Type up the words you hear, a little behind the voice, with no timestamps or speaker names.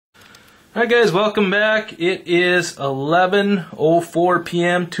Alright guys, welcome back. It is 11:04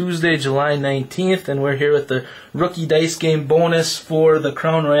 p.m. Tuesday, July 19th, and we're here with the rookie dice game bonus for the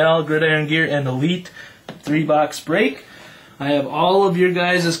Crown Royale, Gridiron Gear, and Elite 3-box break. I have all of your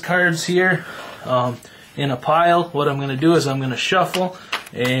guys' cards here in a pile. What I'm going to do is I'm going to shuffle,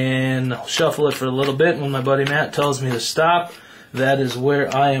 and I'll shuffle it for a little bit. When my buddy Matt tells me to stop, that is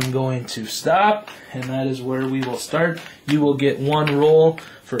where I am going to stop, and that is where we will start. You will get one roll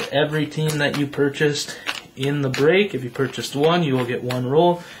for every team that you purchased in the break. If you purchased 1, you will get 1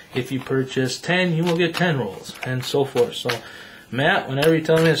 roll. If you purchased 10, you will get 10 rolls, and so forth. So, Matt, whenever you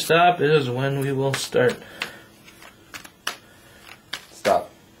tell me to stop, it is when we will start.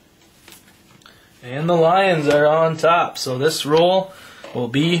 Stop. And the Lions are on top. So this roll will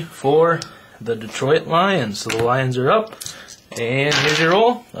be for the Detroit Lions. So the Lions are up. And here's your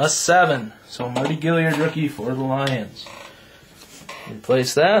roll, a 7. So Marty Gilliard, rookie for the Lions.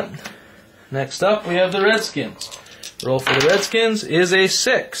 Replace that. Next up, we have the Redskins. Roll for the Redskins is a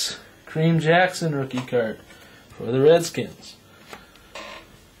 6. Kareem Jackson, rookie card for the Redskins.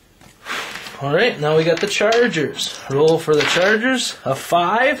 Alright, now we got the Chargers. Roll for the Chargers, a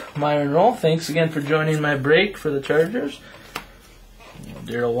 5. Myron Roll, thanks again for joining my break for the Chargers.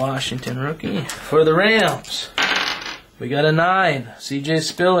 Daryl Washington, rookie. For the Rams, we got a 9. CJ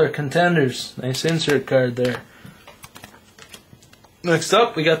Spiller, Contenders. Nice insert card there. Next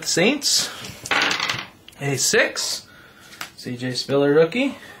up, we got the Saints. A 6. CJ Spiller,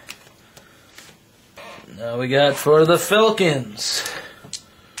 rookie. Now we got for the Falcons,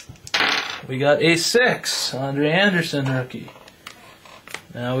 we got a 6. Andre Anderson, rookie.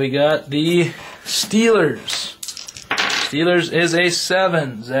 Now we got the Steelers. Steelers is a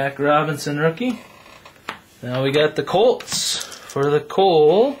 7. Zach Robinson, rookie. Now we got the Colts. For the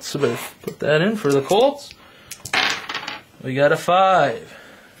Colts, better put that in for the Colts. We got a 5.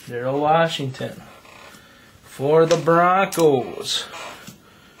 Daryl Washington. For the Broncos,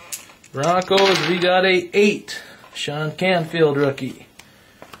 we got a 8. Sean Canfield, rookie.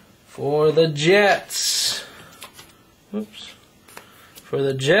 For the Jets, we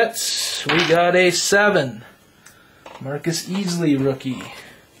got a 7. Marcus Easley, rookie.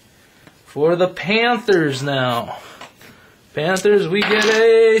 For the Panthers now, we get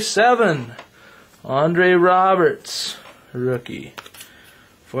a 7. Andre Roberts, rookie.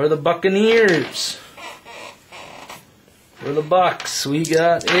 For the Buccaneers, for the Bucks, we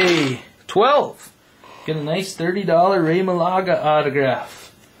got a 12. Get a nice $30 Ray Malaga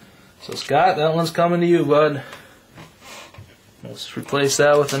autograph. So Scott, that one's coming to you, bud. Let's replace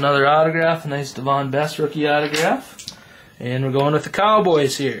that with another autograph, a nice Devon Best rookie autograph. And we're going with the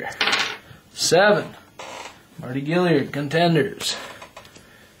Cowboys here. 7. Marty Gilliard, Contenders.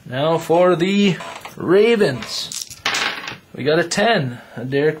 Now for the Ravens, we got a 10, a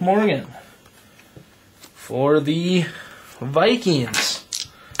Derek Morgan. For the Vikings,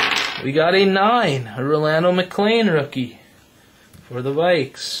 we got a 9, a Rolando McClain, rookie. For the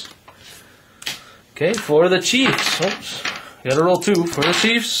Vikes. Okay, for the Chiefs, got to roll 2. For the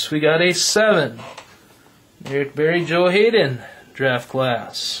Chiefs, we got a 7. Eric Berry, Joe Hayden, draft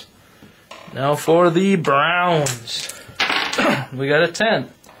class. Now for the Browns, we got a 10.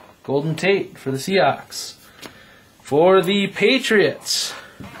 Golden Tate for the Seahawks. For the Patriots,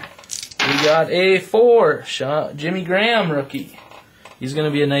 we got a 4. Jimmy Graham, rookie. He's going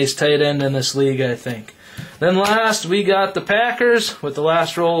to be a nice tight end in this league, I think. Then last, we got the Packers with the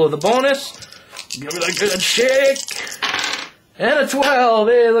last roll of the bonus. Give it a good shake. And a 12.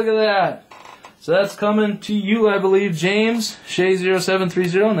 Hey, look at that. So that's coming to you, I believe, James.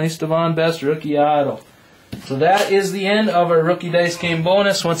 Shay0730. Nice Devon Best rookie auto. So that is the end of our rookie dice game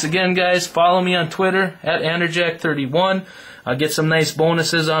bonus. Once again, guys, follow me on Twitter at Anderjack31. I'll get some nice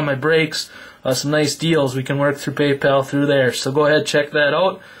bonuses on my breaks, some nice deals. We can work through PayPal through there. So go ahead, check that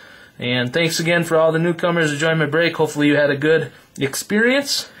out. And thanks again for all the newcomers who joined my break. Hopefully you had a good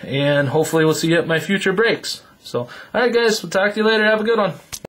experience, and hopefully we'll see you at my future breaks. So, alright guys, we'll talk to you later. Have a good one.